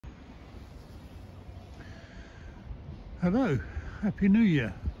Hello, Happy New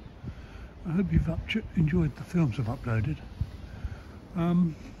Year. I hope you've enjoyed the films I've uploaded.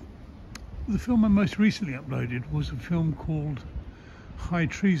 The film I most recently uploaded was a film called High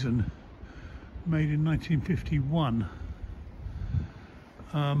Treason, made in 1951.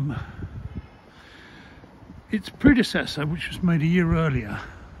 Its predecessor, which was made a year earlier,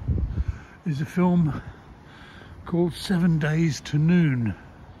 is a film called 7 Days to Noon.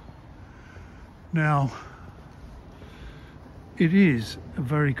 Now, it is a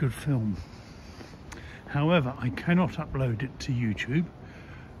very good film. However, I cannot upload it to YouTube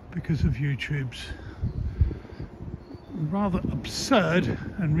because of YouTube's rather absurd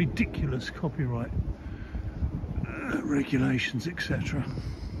and ridiculous copyright regulations, etc.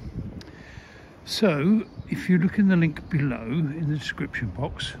 So, if you look in the link below in the description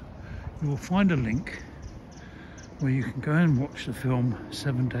box, you will find a link where you can go and watch the film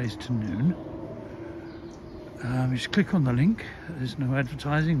 7 Days to Noon. Just click on the link. There's no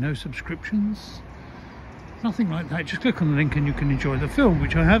advertising, no subscriptions, nothing like that. Just click on the link and you can enjoy the film,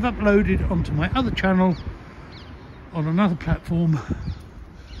 which I have uploaded onto my other channel on another platform,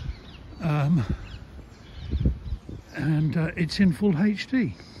 and it's in full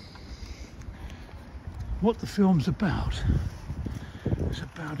HD. What the film's about is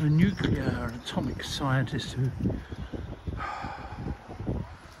about a nuclear and atomic scientist who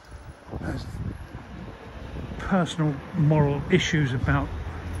has personal moral issues about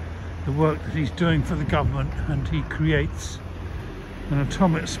the work that he's doing for the government, and he creates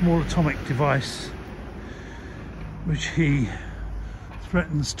an small atomic device which he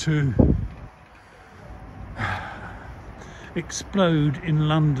threatens to explode in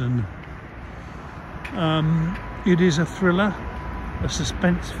London. It is a thriller, a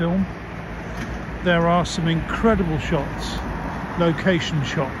suspense film. There are some incredible shots, location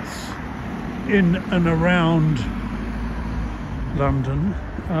shots in and around London,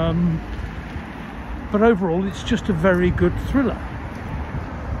 but overall it's just a very good thriller.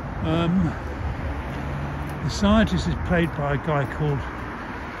 The scientist is played by a guy called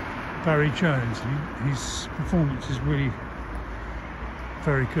Barry Jones. His performance is really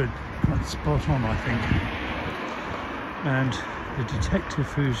very good, quite spot on, I think. And the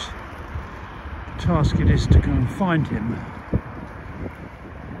detective whose task it is to go and find him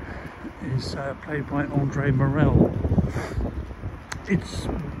is played by Andre Morel. It's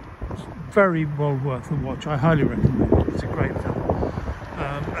very well worth a watch. I highly recommend it. It's a great film.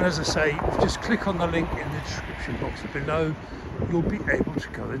 And as I say, just click on the link in the description box below. You'll be able to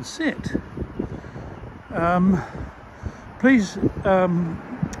go and see it. Please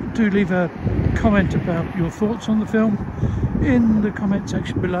do leave a comment about your thoughts on the film in the comment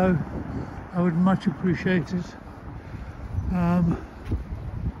section below. I would much appreciate it.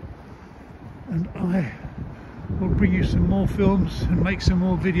 And I will bring you some more films and make some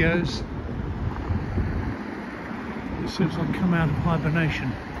more videos as soon as I come out of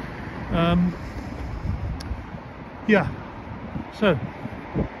hibernation. Yeah, so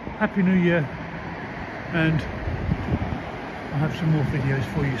Happy New Year, and I'll have some more videos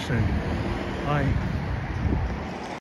for you soon. Bye.